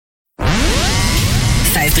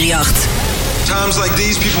538. Times like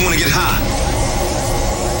these, people want to get high.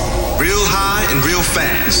 Real high and real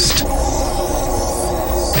fast.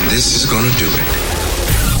 And this is gonna do it.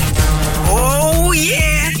 Oh,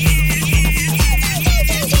 yeah.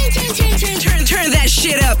 Turn that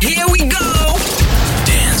shit up. Here we go.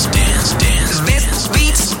 Dance. Best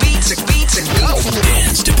beats to go.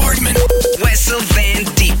 Dance department. Wessel Van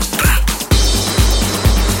Diep.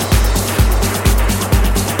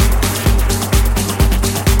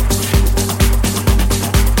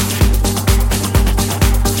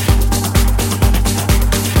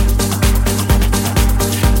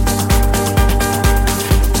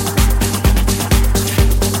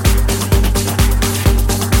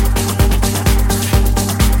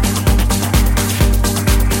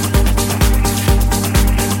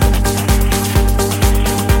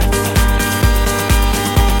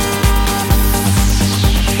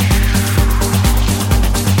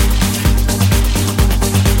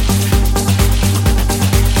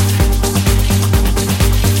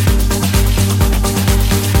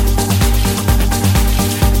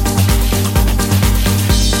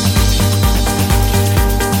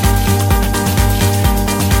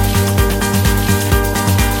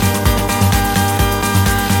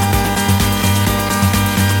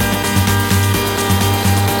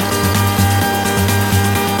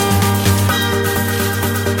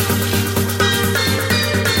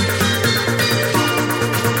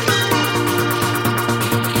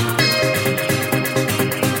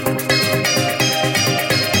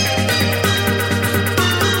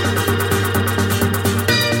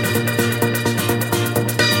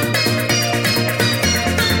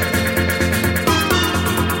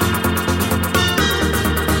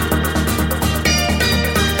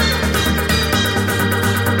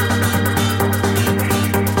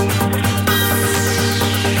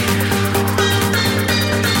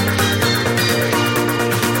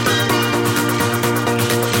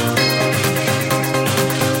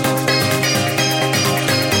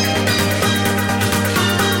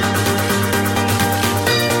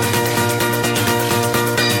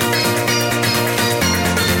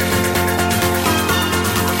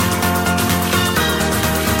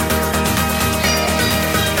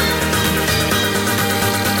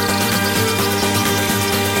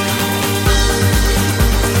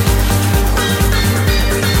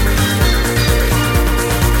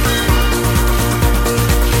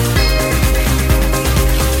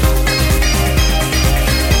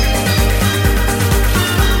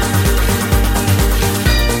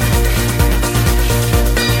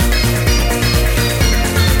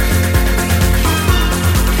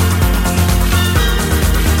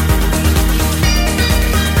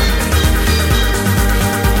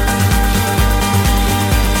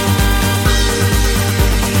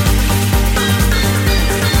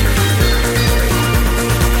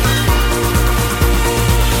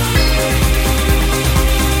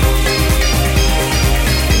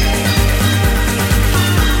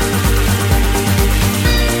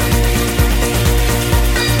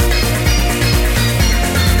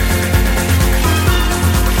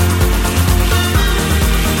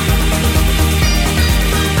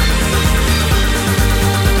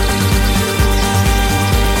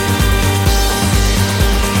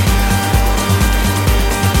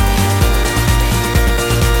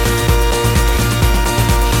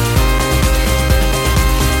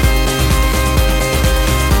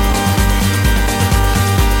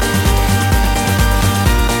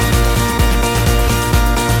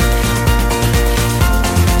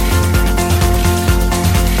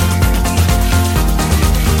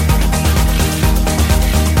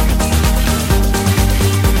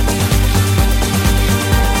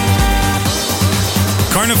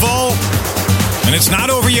 And it's not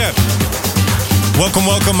over yet. Welcome.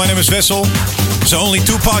 My name is Wessel. So only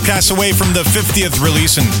 2 podcasts away from the 50th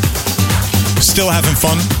release and still having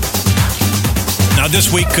fun. Now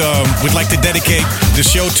this week, we'd like to dedicate the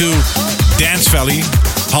show to Dancevalley,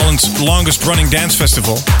 Holland's longest running dance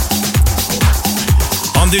festival.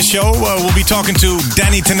 On this show, we'll be talking to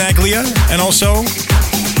Danny Tenaglia and also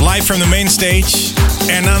live from the main stage,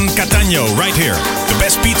 Hernan Cattaneo right here. The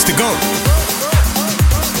best beats to go.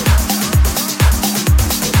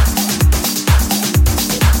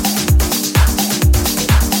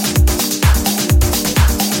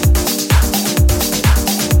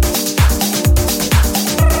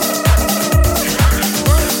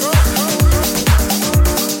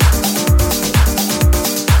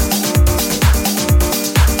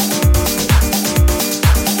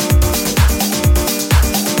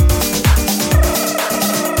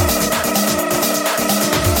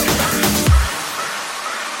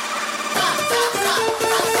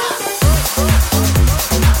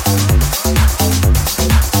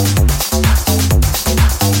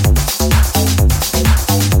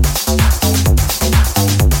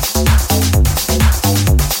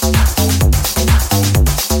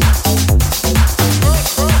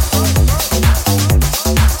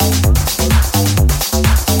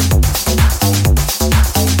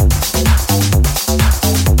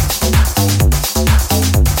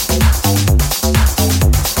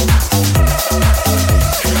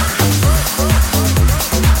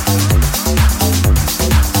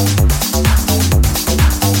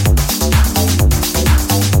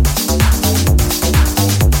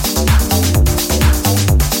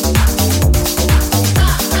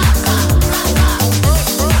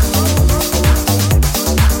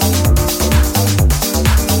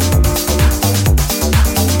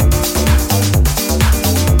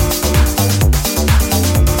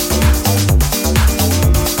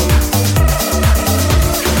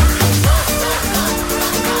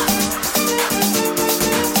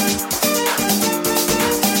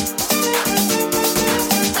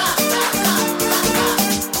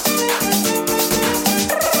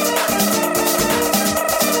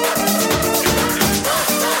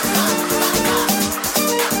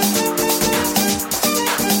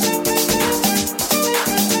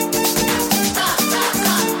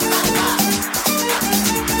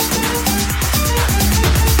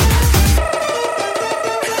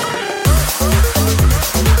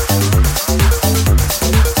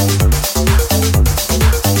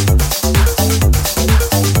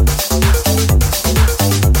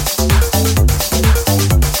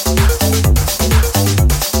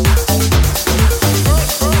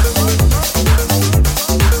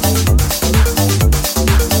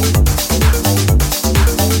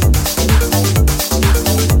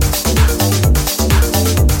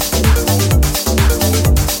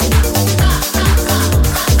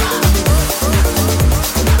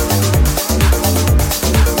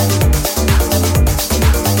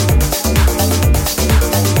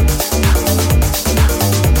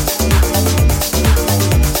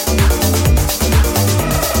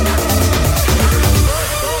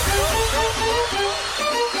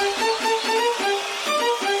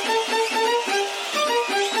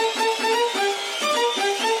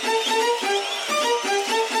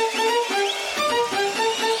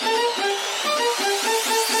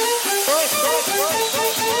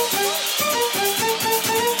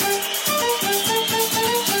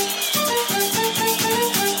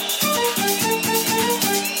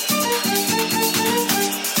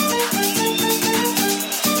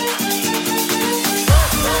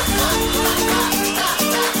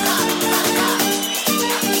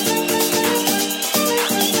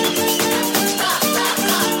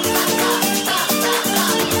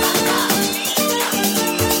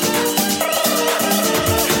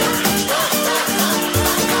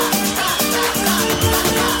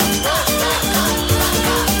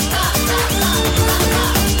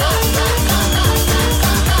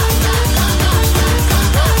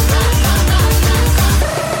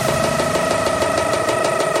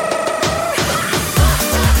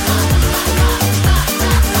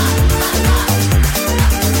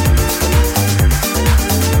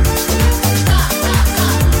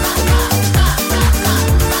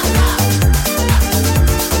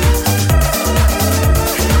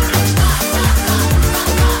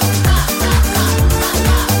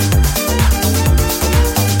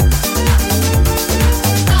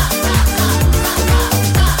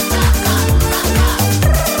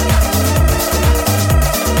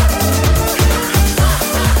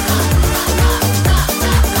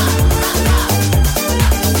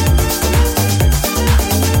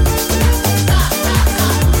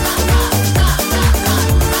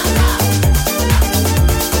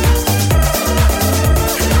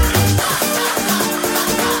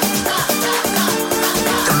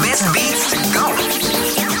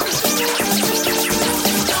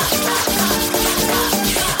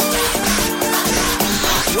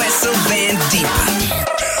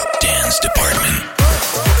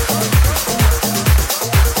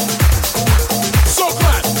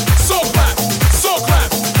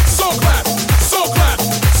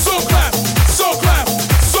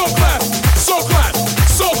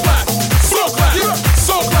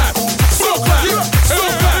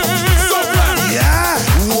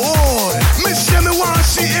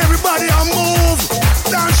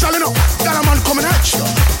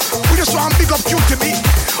 This one big up QTB.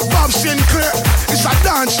 Bob Sinclair. It's a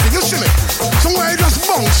dance thing, you see me? Somewhere you just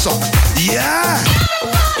bounce up. Yeah.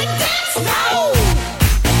 Everybody dance now.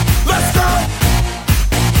 Let's go.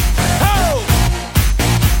 Oh.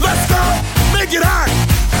 Let's go. Make it hot.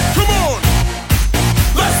 Come on.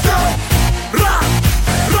 Let's go. Rock.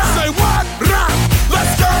 Rock. Say what? Rock.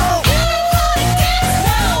 Let's go. Everybody dance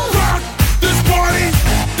now. Rock this party.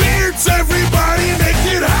 Dance everybody. Make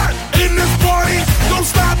it hot in this party. Don't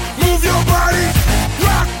stop. Move your body.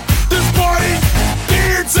 Rock this party.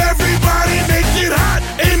 Dance everybody. Make it hot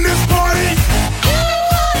in this party.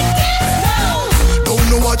 Everybody dance now. Don't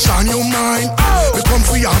know what's on your mind. We come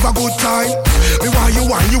for you have a good time. Me want you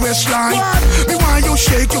on your waistline. Me want you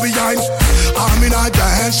shake your behind. I'm in a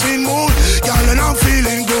dancing mood, girl, and I'm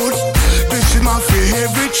feeling good. This is my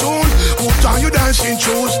favorite tune. Put on your dancing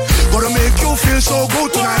shoes. Gonna make you feel so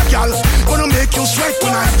good tonight, girl. Gonna make you sweat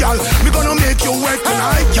tonight, girl. Me gonna make you wet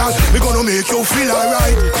tonight, girl. Me gonna make you feel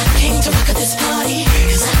alright. I came to rock at this party,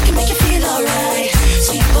 'cause I can make you feel alright.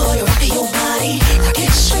 Sweet boy, rockin' your body, rock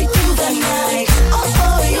it straight through the night.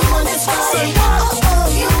 Oh, you want this body? Oh,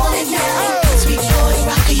 you want it now? Sweet boy,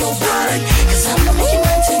 rockin' your body, 'cause I'm gonna make you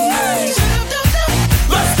mine tonight.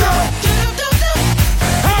 Let's go.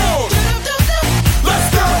 Oh. Let's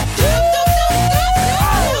go.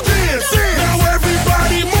 Oh, dance. Now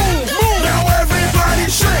everybody move. Now everybody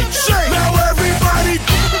shake. Now everybody.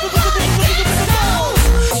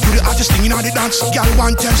 You the hottest thing in all the dance. Girl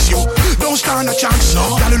want test you. Don't stand a chance.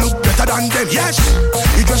 No. Girl you look better than them. Yes.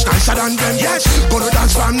 You dress nicer than them. Yes. Gonna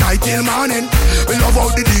dance from night till morning. We love how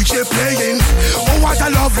the DJ playing. Oh, what a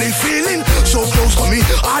lovely feeling. So close to me,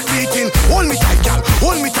 heart beating. Hold me tight, girl.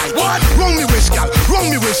 Hold me tight. What? Wrong me waist, girl. Wrong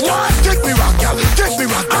me waist, girl. Take me rock, girl. Take me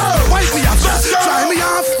rock, girl. Wipe me off, try me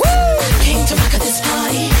off. Came to rock at this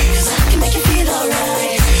party, 'cause I can make you feel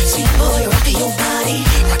alright. Sweet boy, rockin' your body,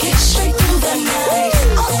 rock it straight through the night.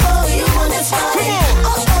 Oh, you want this body?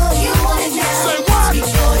 Oh, you want it now? Say what? Sweet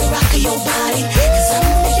boy, rockin' your body, 'cause I'm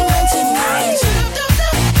gonna make you mine tonight.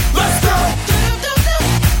 Let's go.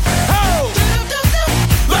 Oh.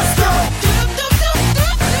 Let's go.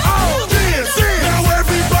 Oh, dance. Now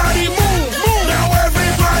everybody move. Now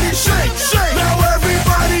everybody shake. Now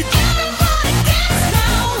everybody.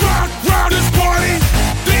 Rock this party.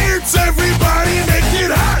 Dance everybody. Make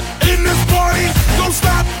it hot in this party. Don't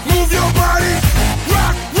stop. Move your body.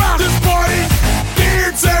 Rock this party.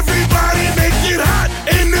 Dance everybody. Make it hot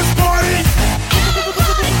in this party.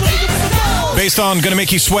 Based on Gonna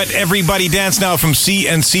Make You Sweat, Everybody Dance Now from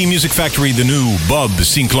C&C Music Factory, the new Bob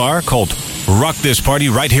Sinclair called Rock This Party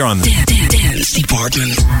right here on Dance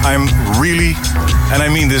Department. I'm really, and I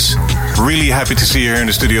mean this, really happy to see you here in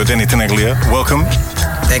the studio, Danny Tenaglia. Welcome.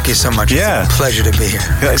 Thank you so much. Yeah. It's a pleasure to be here.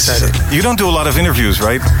 Yeah, Excited. You don't do a lot of interviews,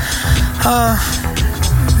 right?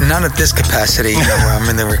 Not at this capacity. You know, I'm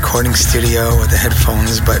in the recording studio with the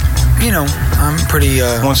headphones, but, you know, I'm pretty...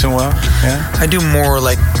 Once in a while, yeah. I do more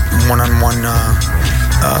like one-on-one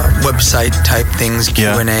website type things,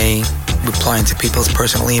 Q&A, replying to people's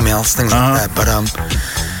personal emails, things like that. But,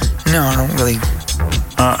 no, I don't really...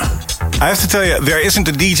 I have to tell you, there isn't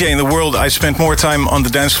a DJ in the world I spent more time on the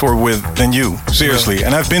dance floor with than you. Seriously. Really?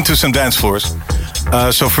 And I've been to some dance floors.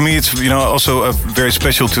 So for me, it's also very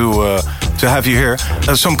special to have you here.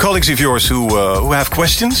 Some colleagues of yours who have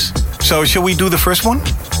questions. So shall we do the first one?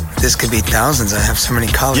 This could be thousands. I have so many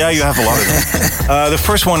colleagues. Yeah, you have a lot of them. The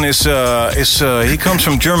first one is he comes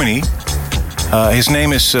from Germany. His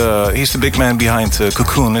name is he's the big man behind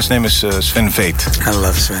Cocoon. His name is Sven Veit. I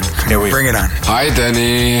love Sven. Bring it on. Hi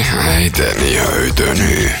Danny. Hi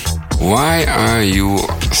Danny. Why are you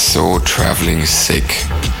so traveling sick?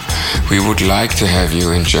 We would like to have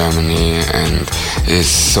you in Germany, and it's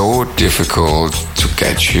so difficult to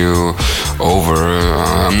get you over.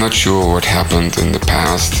 I'm not sure what happened in the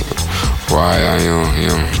past. Why are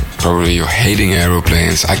you probably you're hating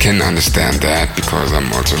aeroplanes? I can understand that because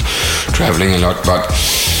I'm also traveling a lot. But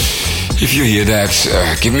if you hear that,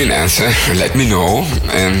 give me an answer. Let me know,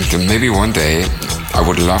 and maybe one day I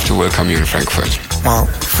would love to welcome you in Frankfurt. Well,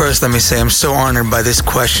 first let me say I'm so honored by this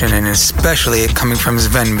question, and especially coming from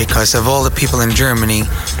Sven, because of all the people in Germany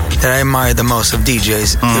that I admire the most of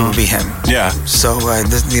DJs, it would be him. Yeah. So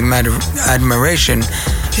the admiration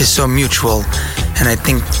is so mutual, and I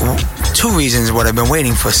think two reasons what I've been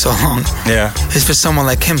waiting for so long is for someone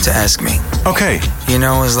like him to ask me. Okay. You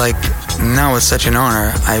know, it's like, now it's such an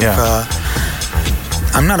honor.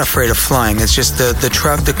 I'm not afraid of flying. It's just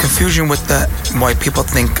the confusion with why people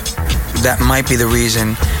think that might be the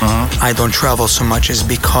reason I don't travel so much is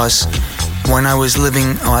because when I was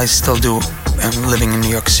living, I still do living in New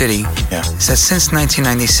York City is that since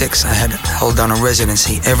 1996, I had held down a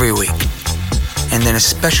residency every week. And then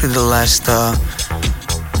especially the last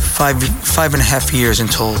 5.5 years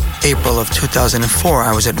until April of 2004,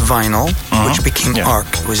 I was at Vinyl, which became ARC.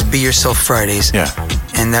 It was Be Yourself Fridays. Yeah.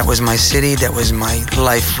 And that was my city. That was my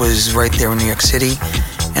life, was right there in New York City.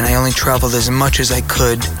 And I only traveled as much as I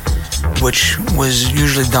could, which was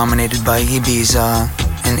usually dominated by Ibiza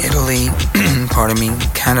in Italy,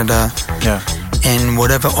 Canada. Yeah. And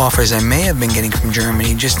whatever offers I may have been getting from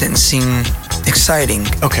Germany just didn't seem exciting.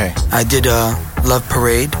 Okay. I did a Love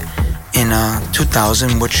Parade in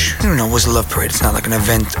 2000, which, was a Love Parade. It's not like an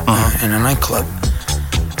event in a nightclub.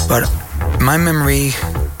 But my memory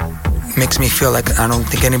makes me feel like I don't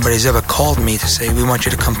think anybody's ever called me to say, we want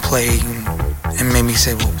you to come play, and made me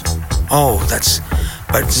say,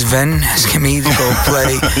 but Sven asking me to go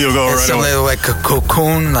play. You'll go right away. Like a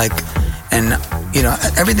cocoon, and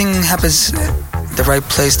everything happens at the right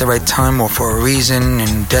place, the right time, or for a reason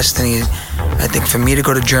and destiny. I think for me to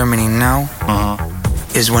go to Germany now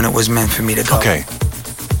is when it was meant for me to go. Okay.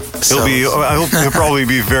 I hope he'll probably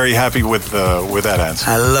be very happy with that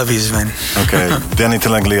answer. I love you, Sven. Okay, Danny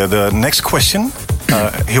Tenaglia, the next question.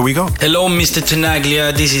 Here we go. Hello, Mr.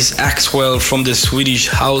 Tenaglia. This is Axwell from the Swedish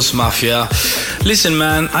House Mafia. Listen,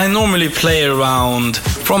 man, I normally play around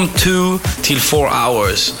from 2 till 4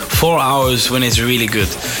 hours. 4 hours when it's really good.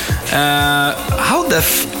 How the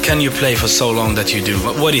can you play for so long that you do?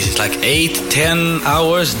 What is it, like 8, 10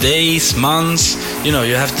 hours, days, months? You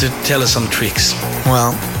have to tell us some tricks.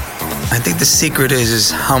 Well, I think the secret is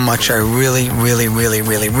how much I really, really, really,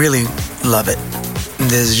 really, really love it.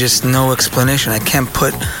 There's just no explanation. I can't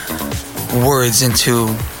put words into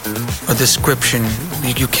a description.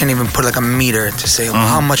 You can't even put like a meter to say,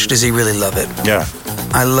 how much does he really love it? Yeah.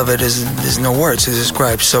 I love it as there's no words to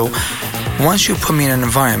describe. So once you put me in an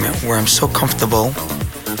environment where I'm so comfortable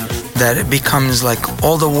that it becomes like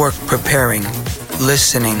all the work preparing,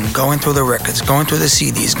 listening, going through the records, going through the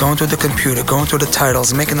CDs, going through the computer, going through the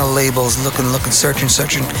titles, making the labels, looking, searching,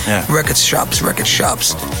 record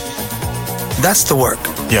shops. That's the work.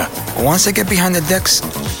 Yeah. Once I get behind the decks,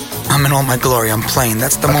 I'm in all my glory. I'm playing.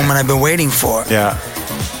 That's the moment I've been waiting for. Yeah.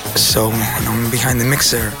 So when I'm behind the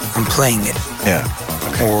mixer, I'm playing it. Yeah.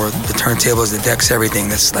 Okay. Or the turntables, the decks, everything.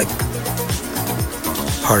 That's like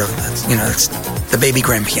part of it. It's the baby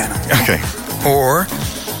grand piano. Okay. Or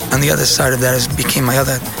on the other side of that became my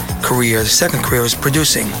other career. The second career was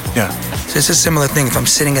producing. Yeah. So it's a similar thing. If I'm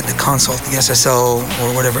sitting at the console, the SSL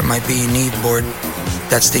or whatever it might be, need board,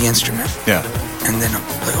 that's the instrument. Yeah. And then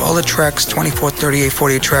all the tracks, 24, 38,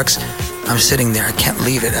 48 tracks, I'm sitting there. I can't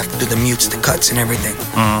leave it. I have to do the mutes, the cuts, and everything.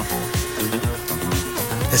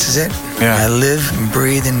 This is it. Yeah. I live and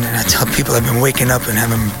breathe, and I tell people I've been waking up and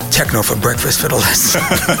having techno for breakfast for the last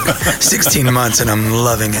 16 months, and I'm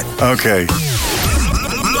loving it. Okay.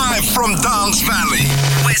 Live from Dancevalley.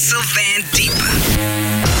 Whistle Van Deep.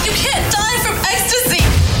 You can't die from ecstasy.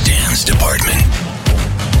 Dance Department.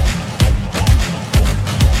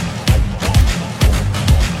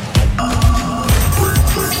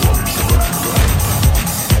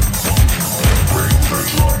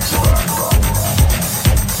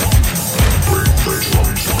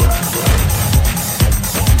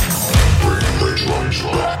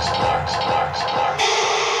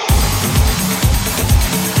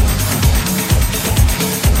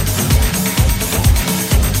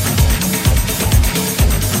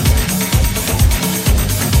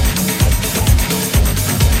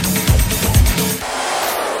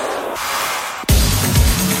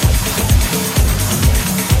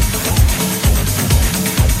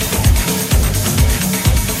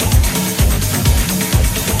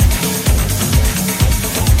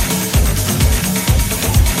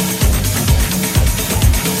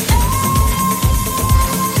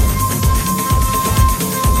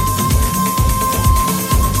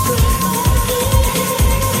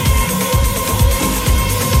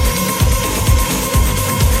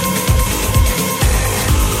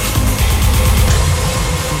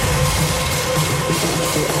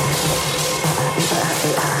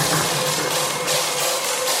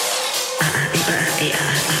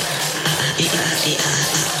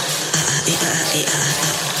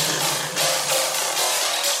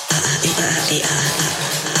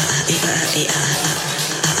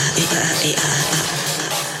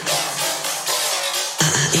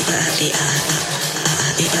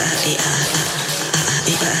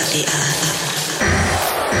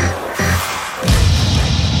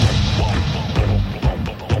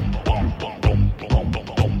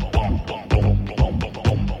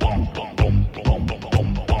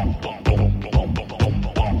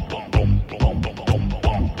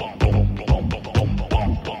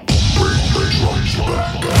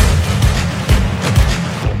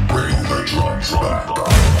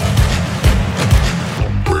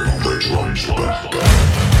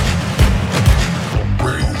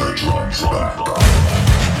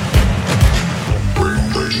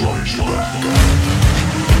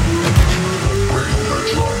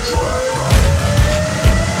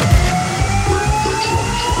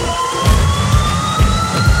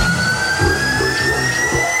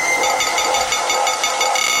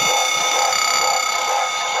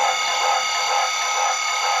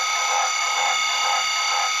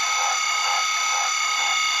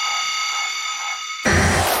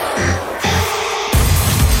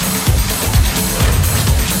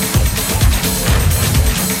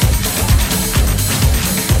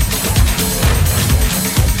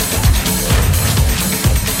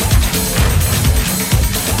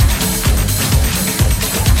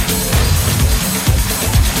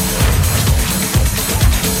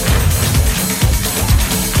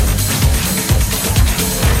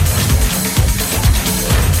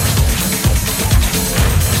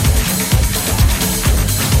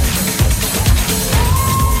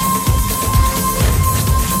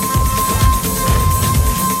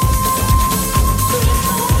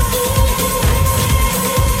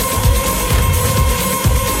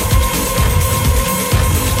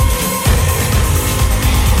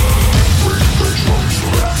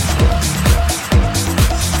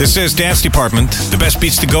 This is Dance Department, the best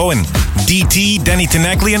beats to go, and DT, Danny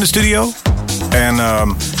Tenaglia in the studio. And,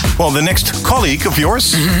 the next colleague of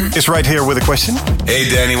yours is right here with a question. Hey,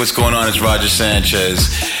 Danny, what's going on? It's Roger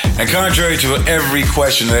Sanchez. And contrary to every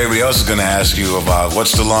question that everybody else is going to ask you about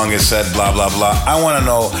what's the longest set, blah, blah, blah, I want to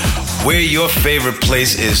know where your favorite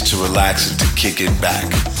place is to relax and to kick it back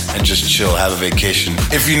and just chill, have a vacation,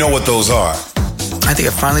 if you know what those are. I think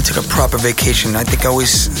I finally took a proper vacation. I think I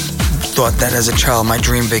always thought that as a child, my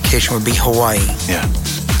dream vacation would be Hawaii. Yeah.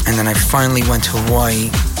 And then I finally went to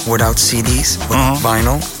Hawaii without CDs, with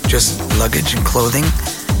vinyl, just luggage and clothing.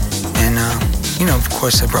 And, of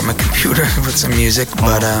course, I brought my computer with some music,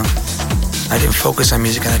 but I didn't focus on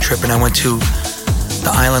music on that trip. And I went to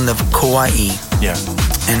the island of Kauai. Yeah.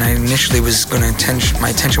 And I initially was going to my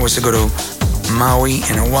intention was to go to Maui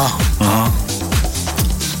and Oahu.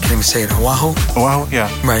 Can't even say it, Oahu? Oahu,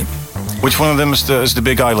 yeah. Right. Which one of them is the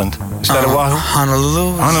big island? Is that Oahu?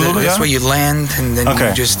 Honolulu. Honolulu, That's where you land, and then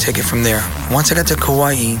you just take it from there. Once I got to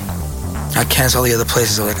Kauai, I canceled all the other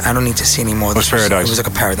places. I was like, I don't need to see any more. It was paradise. It was like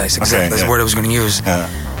a paradise, exactly. That's the word I was going to use. Yeah.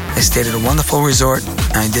 I stayed at a wonderful resort.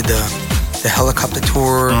 I did the helicopter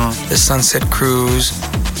tour, the sunset cruise,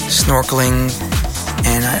 snorkeling,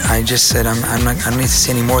 and I just said, I don't need to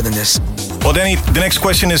see any more than this. Well, Danny, the next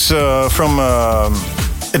question is from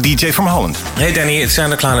a DJ from Holland. Hey, Danny, it's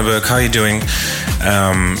Sander Klanenberg. How are you doing?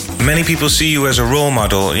 Many people see you as a role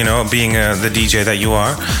model, being the DJ that you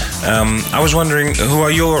are. I was wondering, who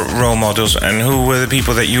are your role models and who were the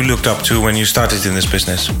people that you looked up to when you started in this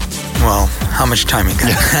business? Well, how much time you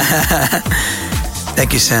got?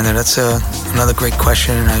 Thank you, Sander. That's another great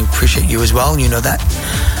question, and I appreciate you as well. You know that.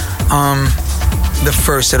 The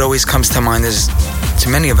first that always comes to mind is, to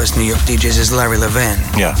many of us New York DJs, is Larry Levan.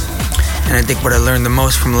 Yeah. And I think what I learned the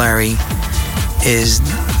most from Larry is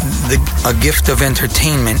a gift of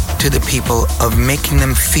entertainment to the people, of making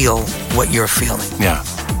them feel what you're feeling. Yeah.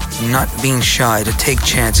 Not being shy, to take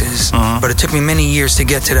chances. But it took me many years to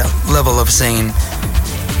get to that level of saying,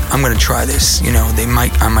 I'm going to try this.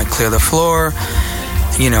 I might clear the floor,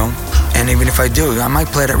 and even if I do, I might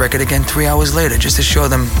play that record again 3 hours later just to show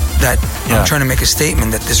them that I'm trying to make a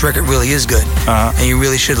statement that this record really is good and you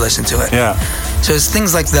really should listen to it. Yeah. So it's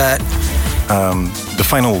things like that. The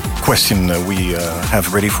final question we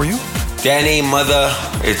have ready for you. Danny, mother,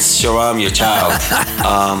 it's Sharam, your child.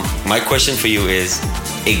 My question for you is,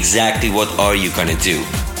 exactly what are you going to do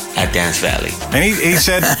at Dancevalley? And he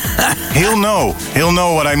said he'll know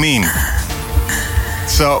what I mean.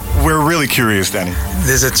 So we're really curious, Danny.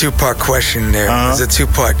 There's a two-part question there. There's a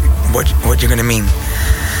two-part what you're going to mean.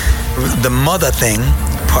 The mother thing,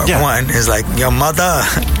 part one, is like, your mother.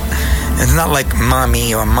 It's not like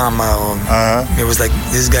mommy or mama. It was like,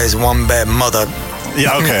 this guy's one bad mother.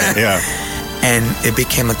 Yeah, okay, yeah. And it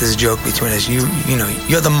became like this joke between us.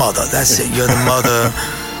 You're the mother. That's it. You're the mother.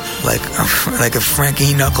 like if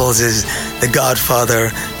Frankie Knuckles is the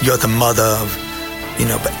godfather, you're the mother of,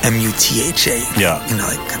 but M-U-T-H-A. Yeah.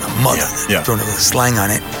 Like kind of mother. Yeah. Throwing a little slang on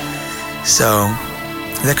it. So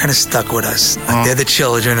that kind of stuck with us. Like they're the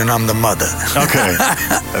children and I'm the mother. Okay.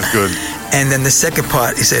 That's good. And then the second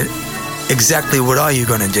part, he said, exactly what are you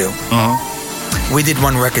going to do? We did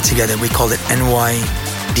one record together. We called it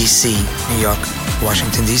NYDC, New York,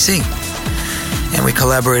 Washington, D.C. And we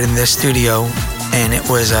collaborated in their studio, and it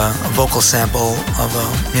was a vocal sample of a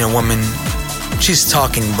woman. She's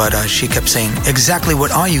talking, but she kept saying, exactly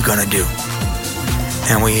what are you going to do?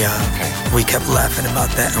 And we kept laughing about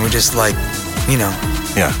that, and we just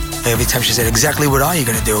every time she said, exactly what are you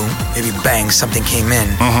going to do? Maybe bang, something came in.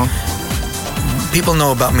 People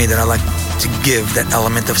know about me that I like to give that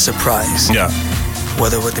element of surprise. Yeah.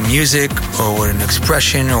 Whether with the music or with an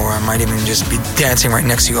expression, or I might even just be dancing right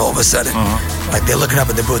next to you all of a sudden. Like they're looking up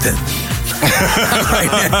at the booth and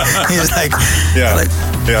he's like,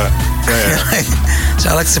 so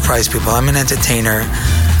I like to surprise people. I'm an entertainer.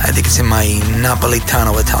 I think it's in my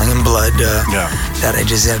Napolitano Italian blood that I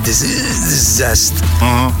just have this zest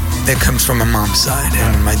that comes from my mom's side,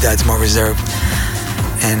 and my dad's more reserved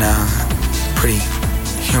and pretty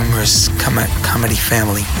humorous comedy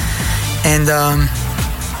family. And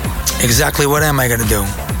exactly what am I going to do?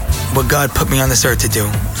 What God put me on this earth to do.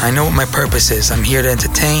 I know what my purpose is. I'm here to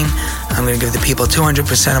entertain. I'm going to give the people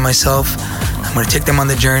 200% of myself. I'm going to take them on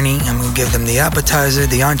the journey. I'm going to give them the appetizer,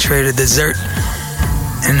 the entree, the dessert,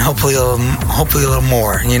 and hopefully a little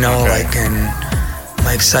more, and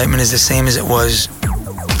my excitement is the same as it was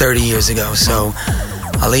 30 years ago. So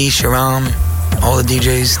Ali, Sharam, all the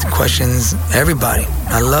DJs, the questions, everybody,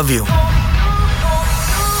 I love you.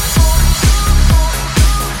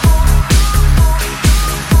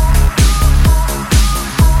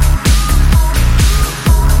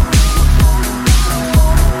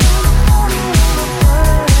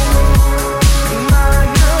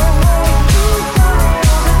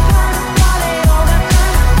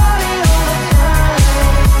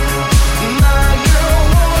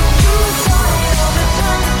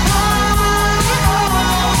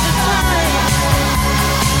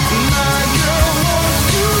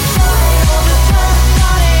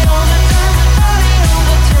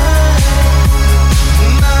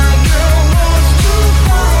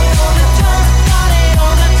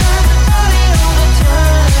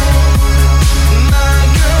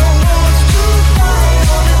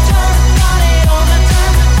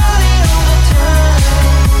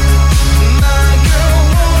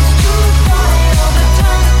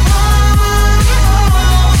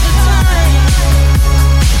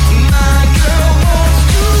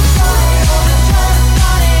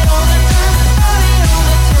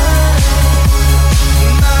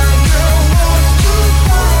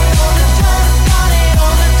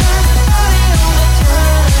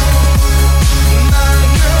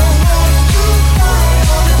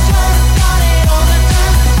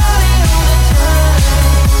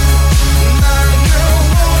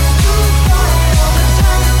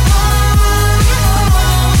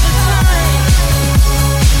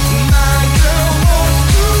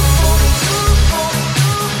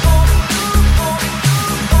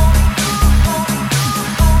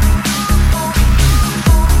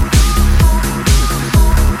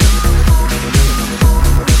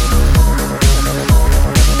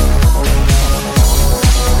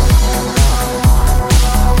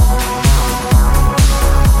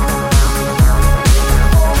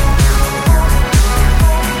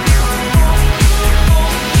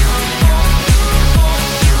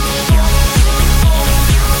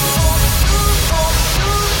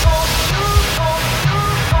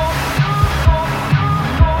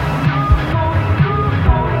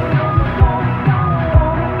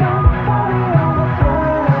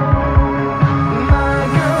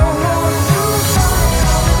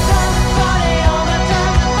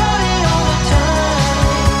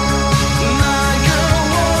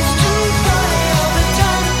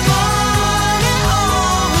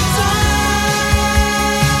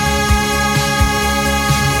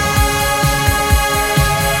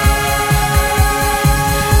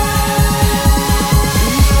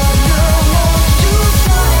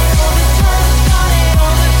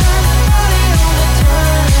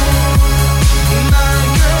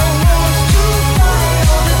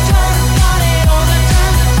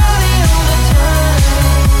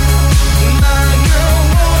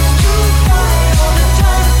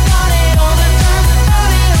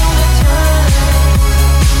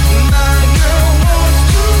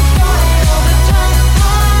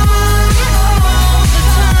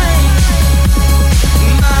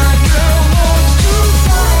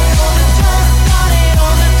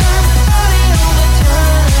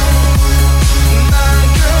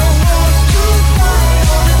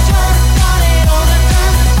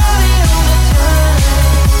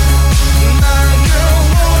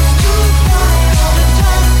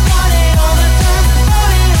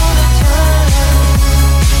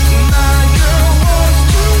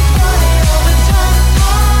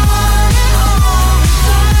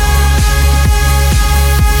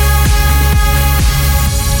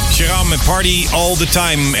 Party All the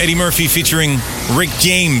Time. Eddie Murphy featuring Rick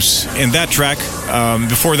James in that track.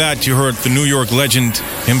 Before that, you heard the New York legend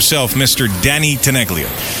himself, Mr. Danny Tenaglia.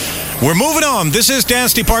 We're moving on. This is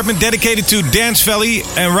Dance Department dedicated to Dancevalley.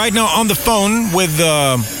 And right now on the phone with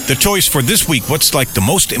the choice for this week, what's like the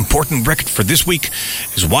most important record for this week,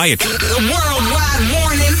 is Wyatt. The worldwide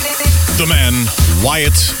warning. The man,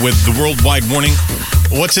 Wyatt, with the worldwide warning.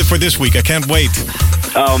 What's it for this week? I can't wait.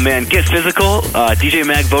 Oh man, Get Physical. DJ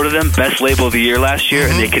Mag voted them best label of the year last year,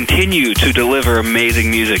 and they continue to deliver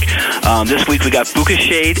amazing music. This week we got Buka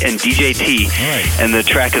Shade and DJ T, and the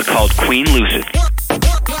track is called Queen Lucid.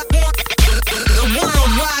 The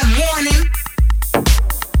worldwide warning.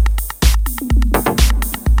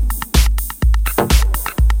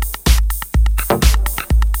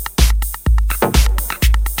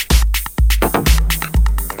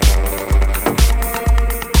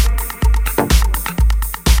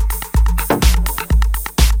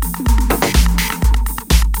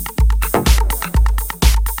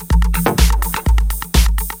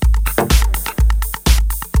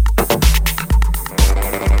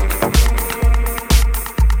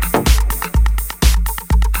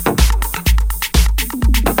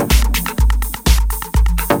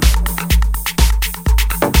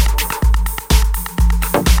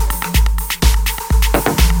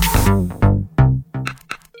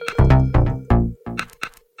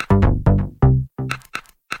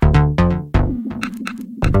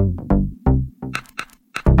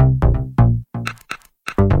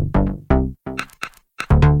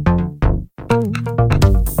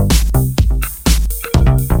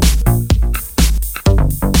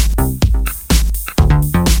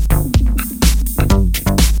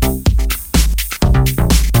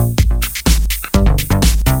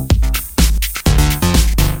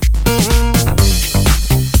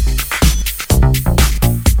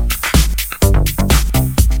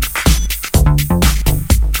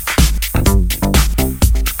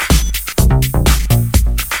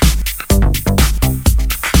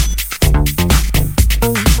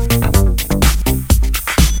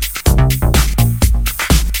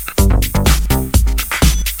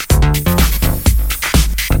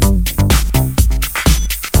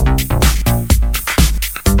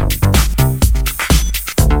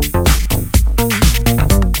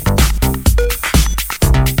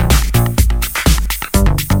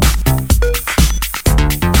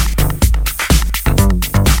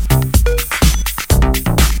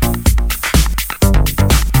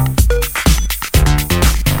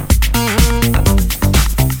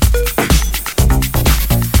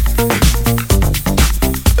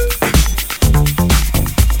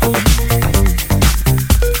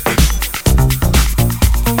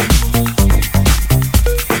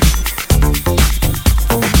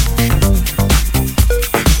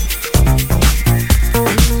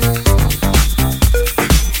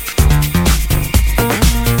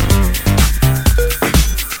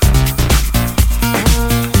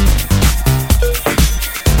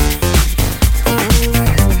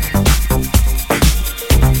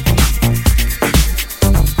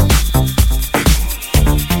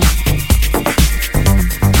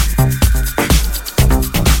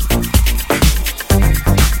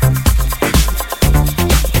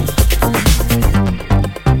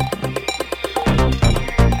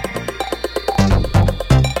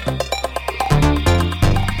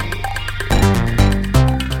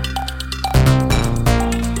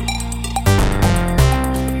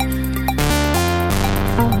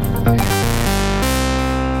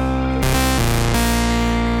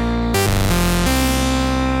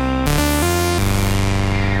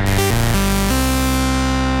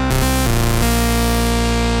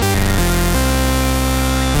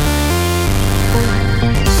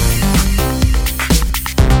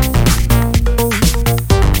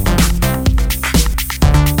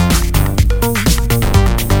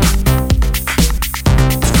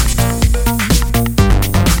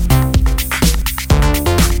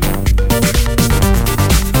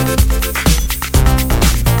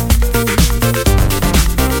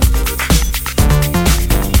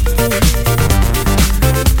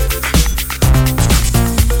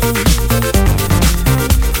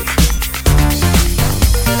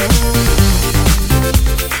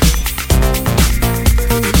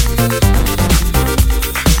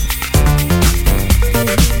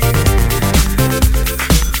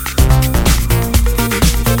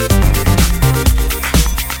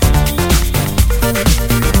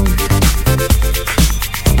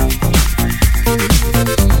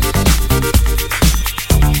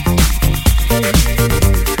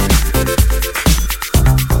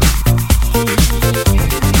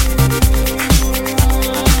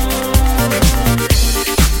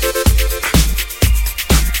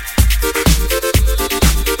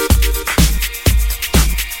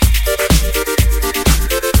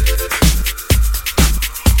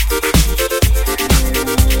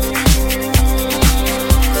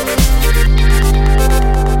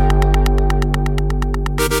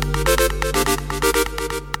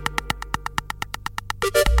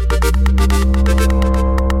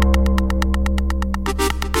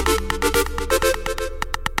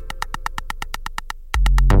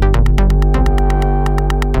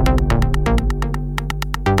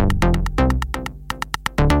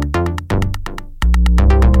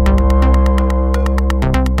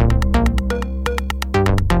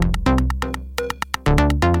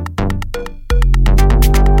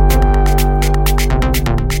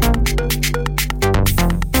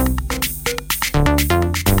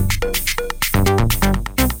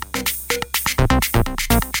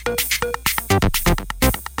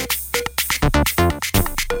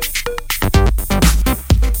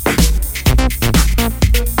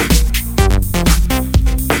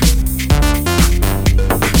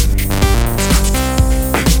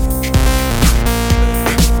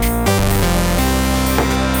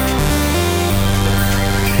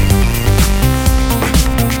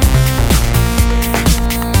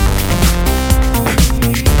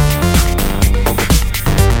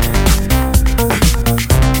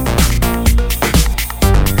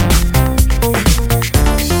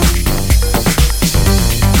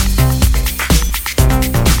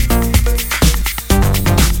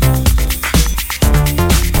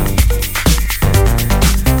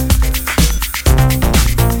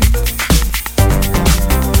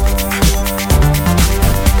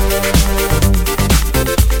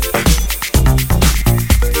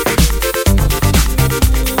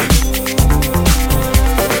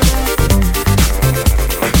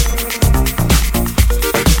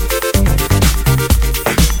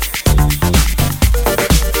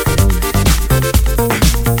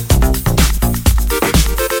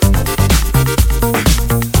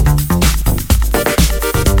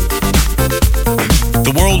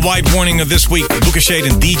 Worldwide warning of this week,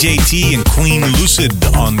 Bukashade and DJ T and Queen Lucid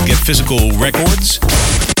on Get Physical Records.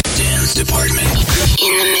 Dance Department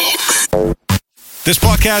in the mix. This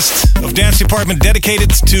podcast of Dance Department dedicated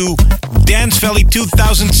to Dancevalley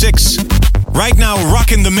 2006. Right now,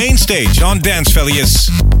 rocking the main stage on Dancevalley is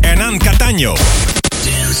Hernan Cattaneo.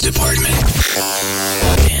 Dance Department.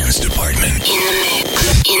 Dance Department in the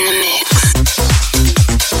mix. In the mix.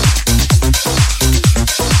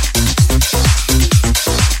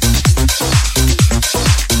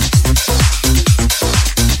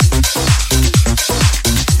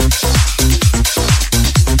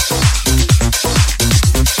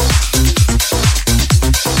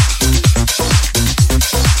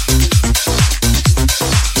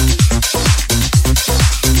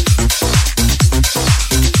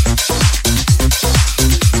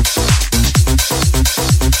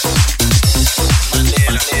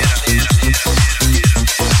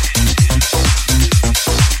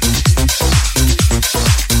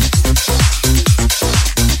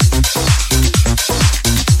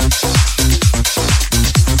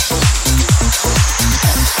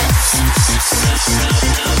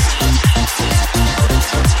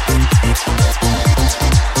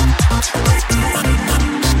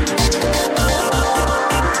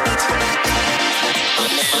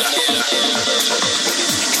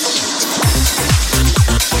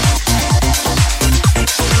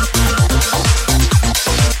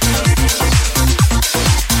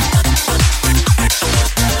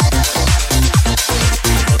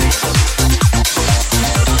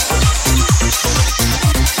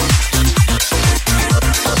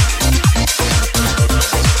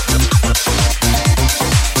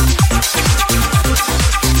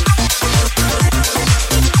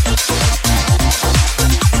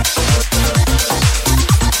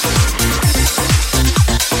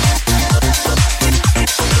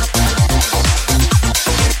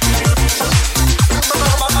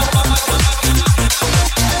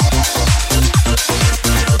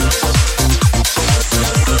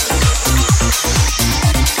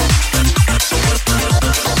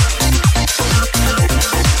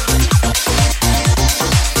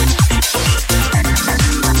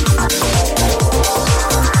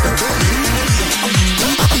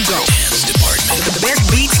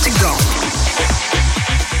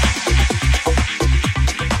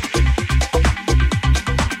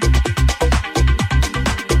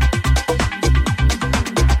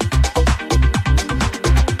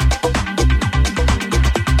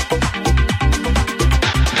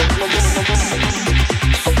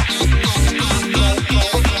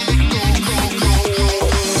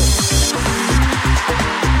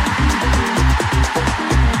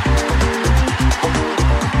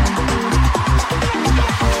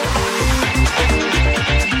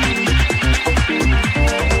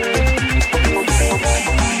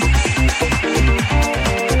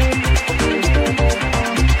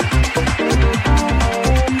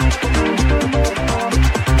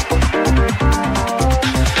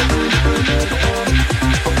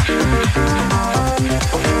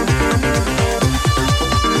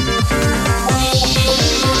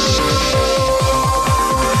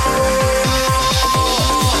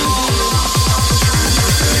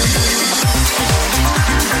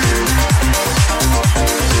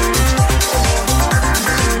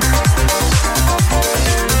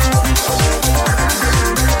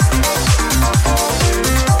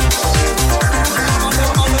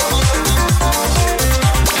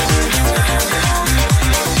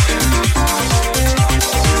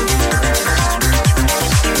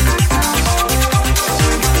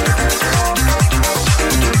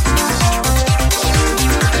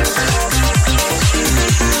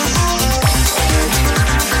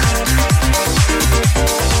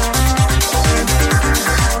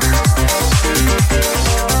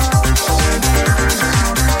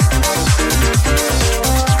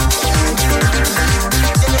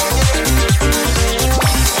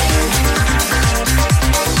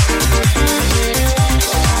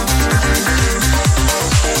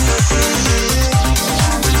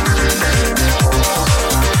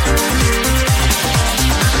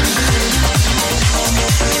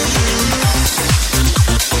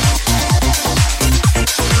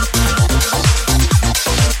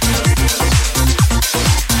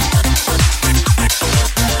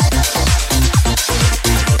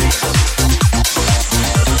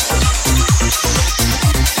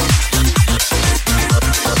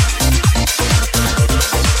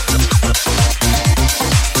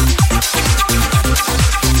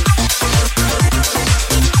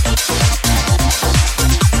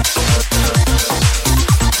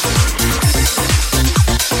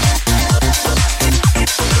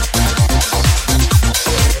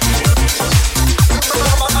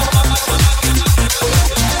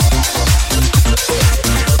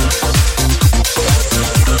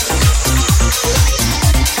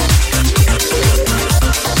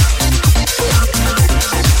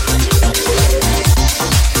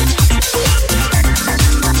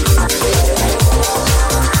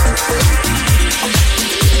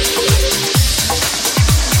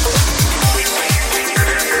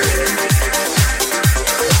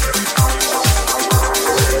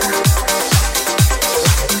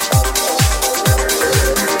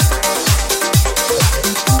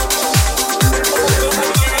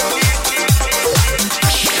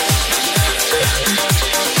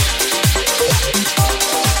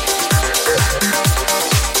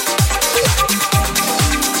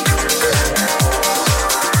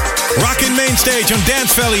 stage on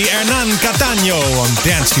Dancevalley, Hernan Cattaneo on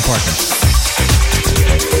Dance Department.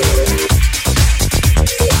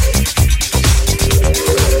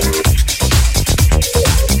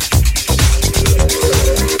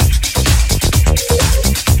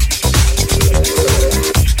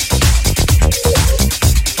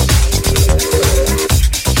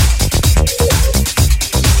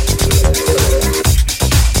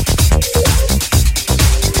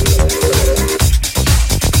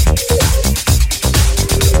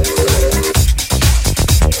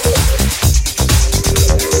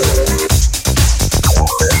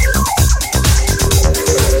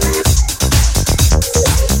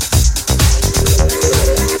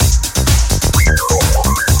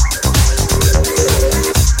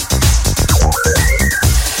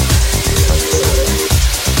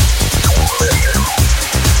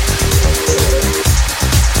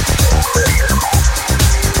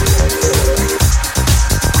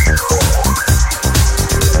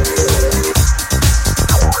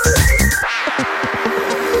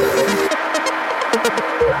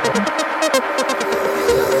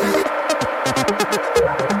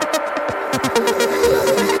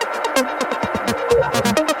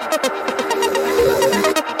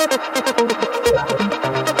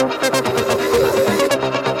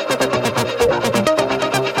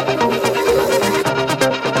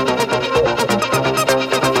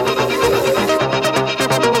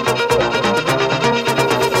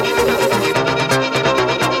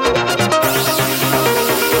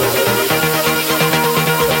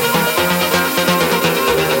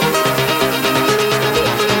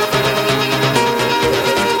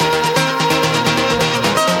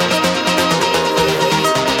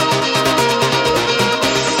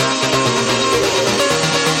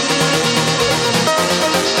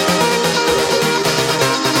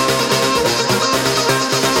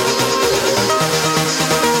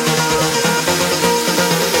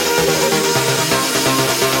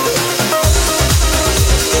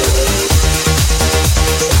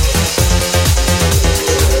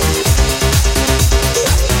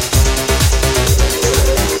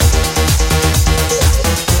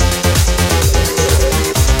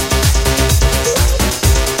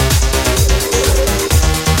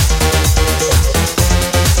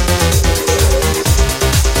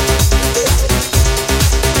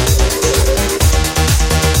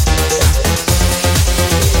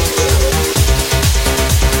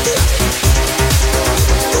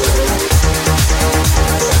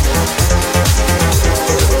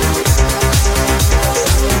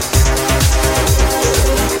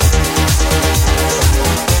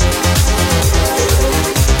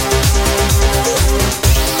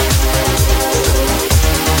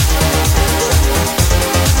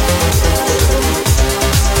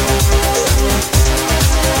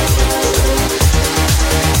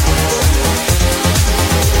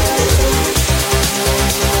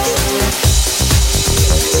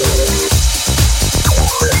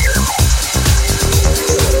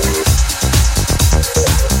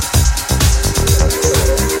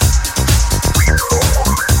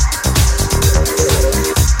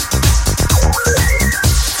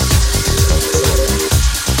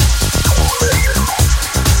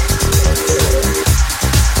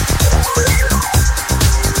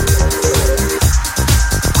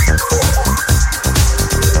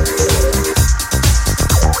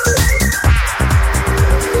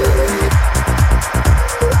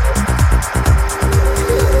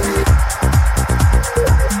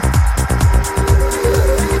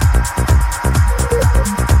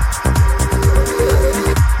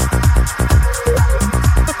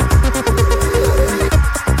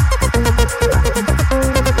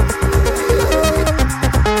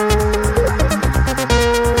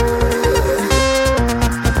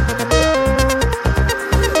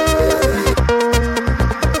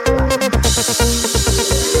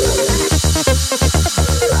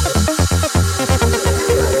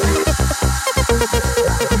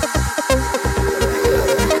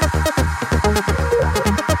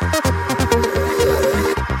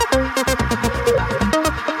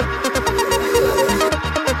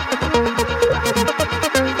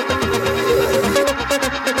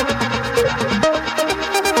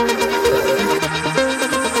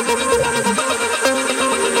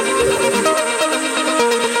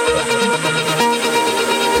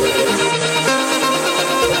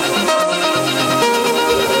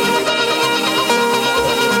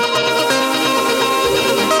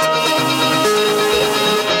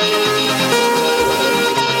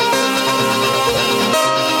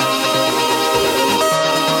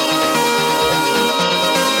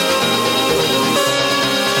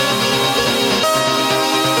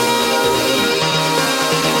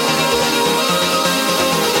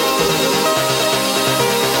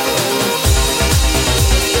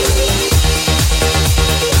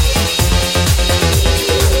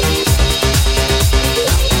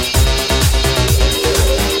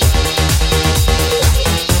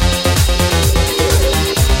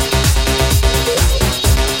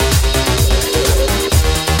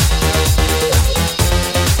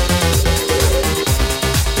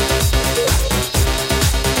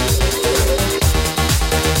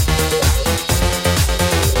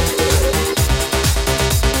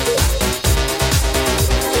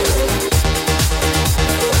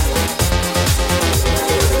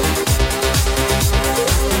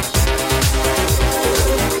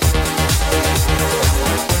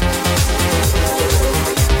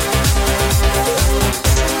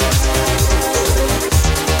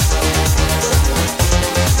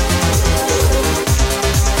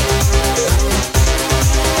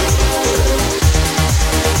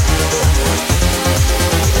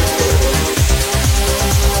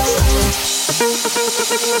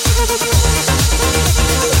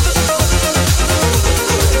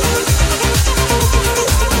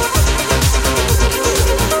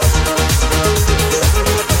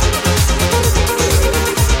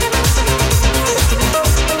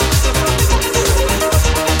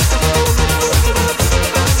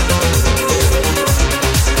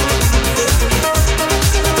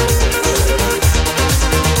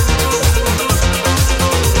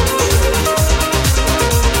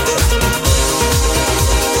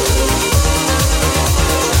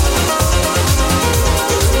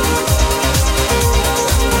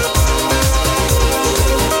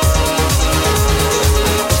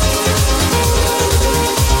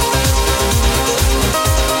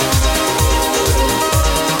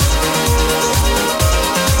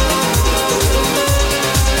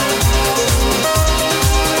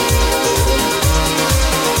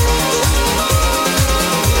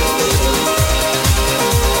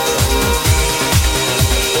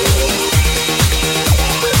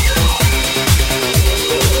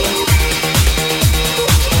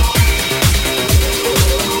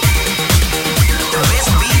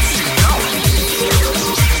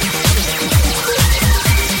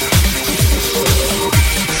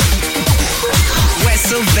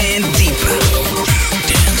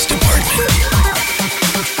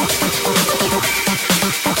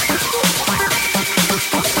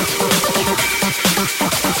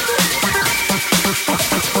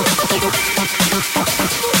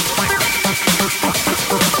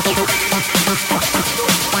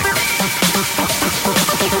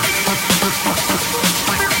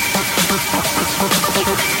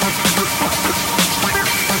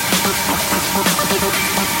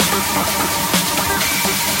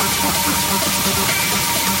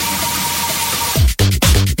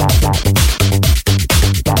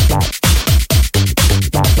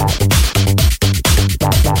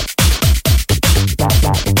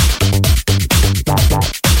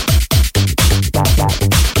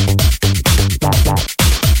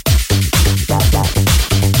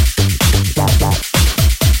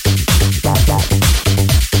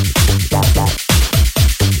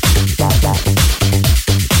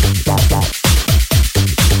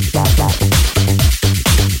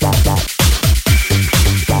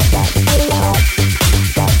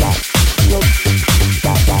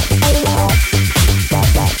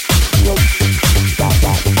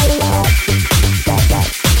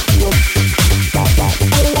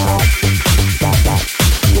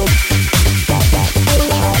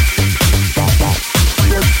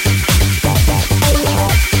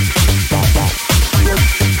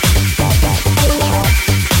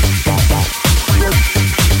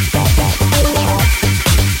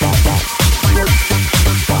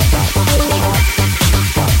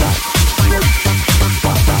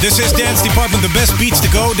 This is Dance Department, the best beats to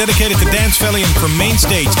go, dedicated to Dancevalley, and from main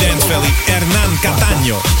stage, Dancevalley, Hernan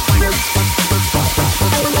Cattaneo.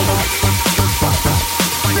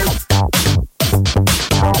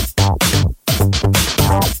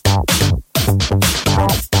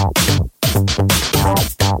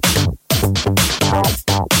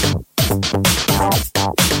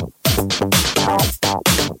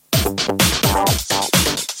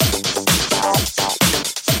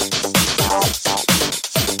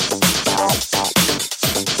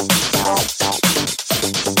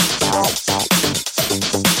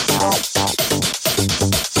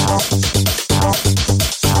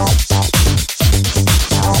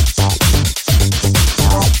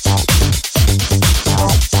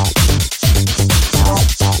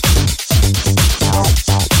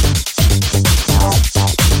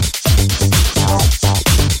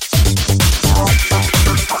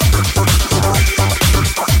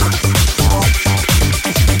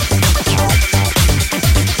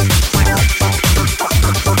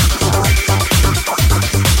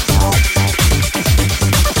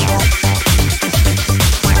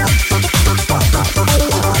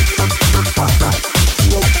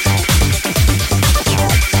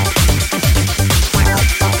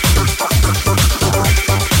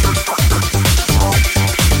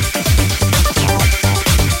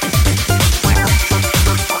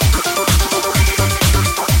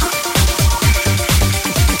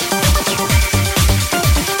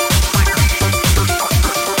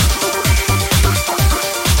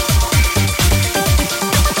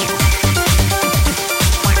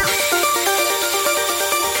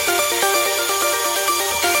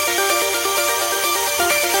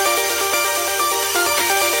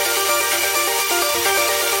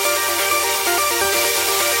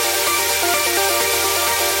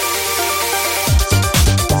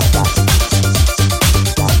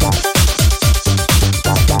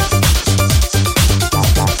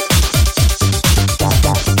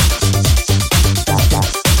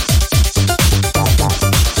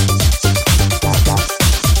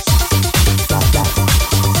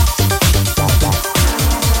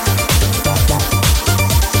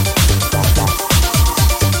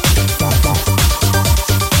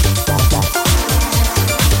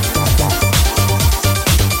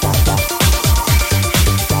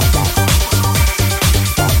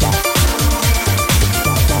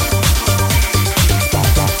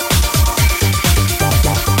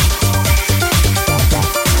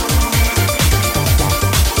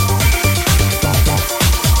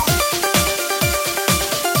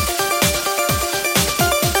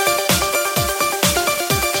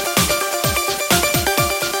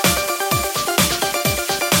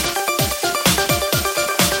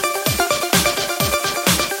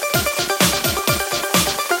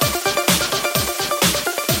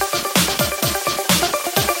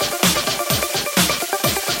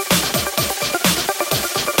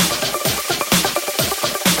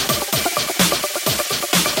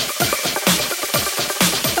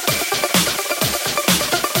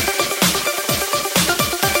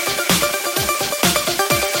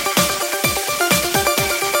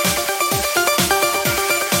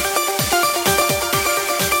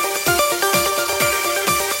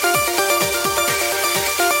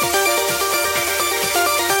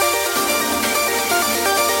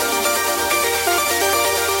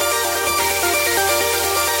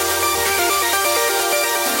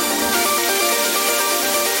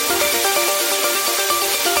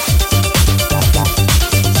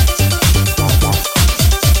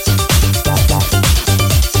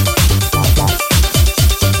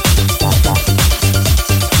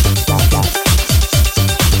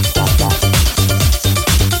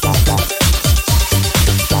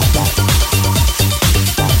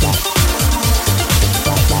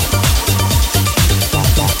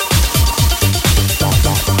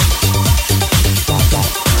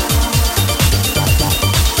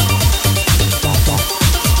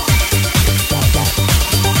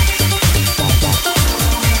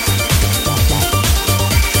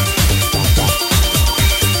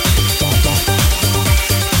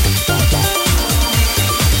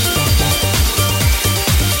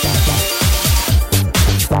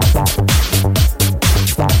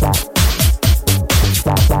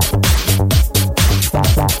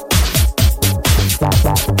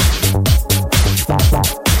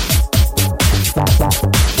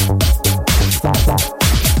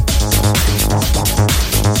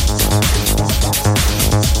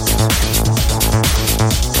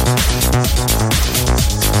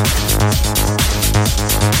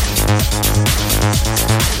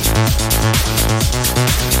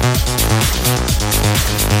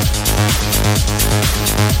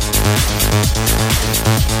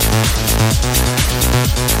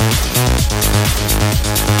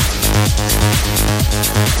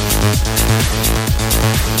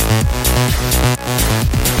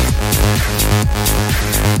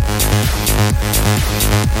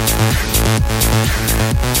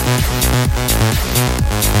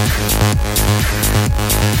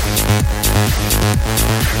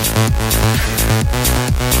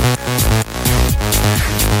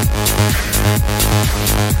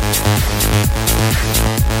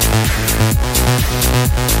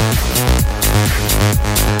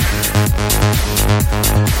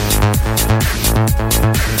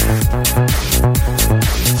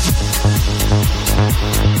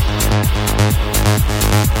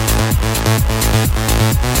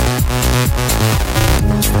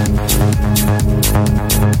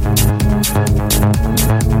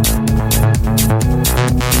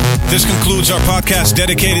 This concludes our podcast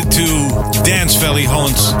dedicated to Dancevalley,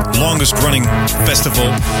 Holland's longest-running festival.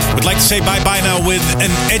 Would like to say bye-bye now with an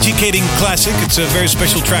educating classic. It's a very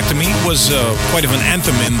special track to me. It was quite of an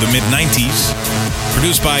anthem in the mid-90s.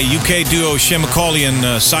 Produced by UK duo Shem McCauley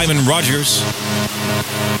and Simon Rogers.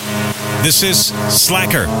 This is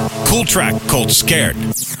Slacker. Cool track called Scared.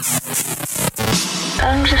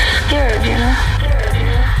 I'm just scared, you know?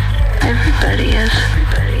 Everybody is.